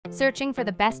Searching for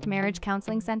the best marriage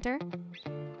counseling center?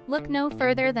 Look no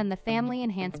further than the Family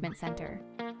Enhancement Center.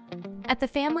 At the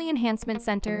Family Enhancement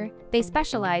Center, they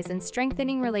specialize in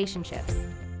strengthening relationships.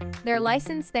 Their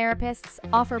licensed therapists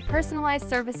offer personalized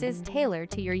services tailored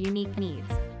to your unique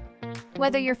needs.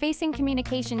 Whether you're facing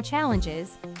communication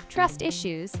challenges, trust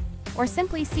issues, or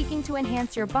simply seeking to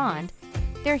enhance your bond,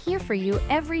 they're here for you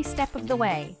every step of the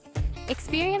way.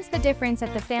 Experience the difference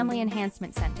at the Family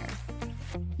Enhancement Center.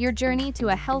 Your journey to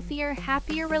a healthier,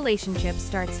 happier relationship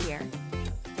starts here.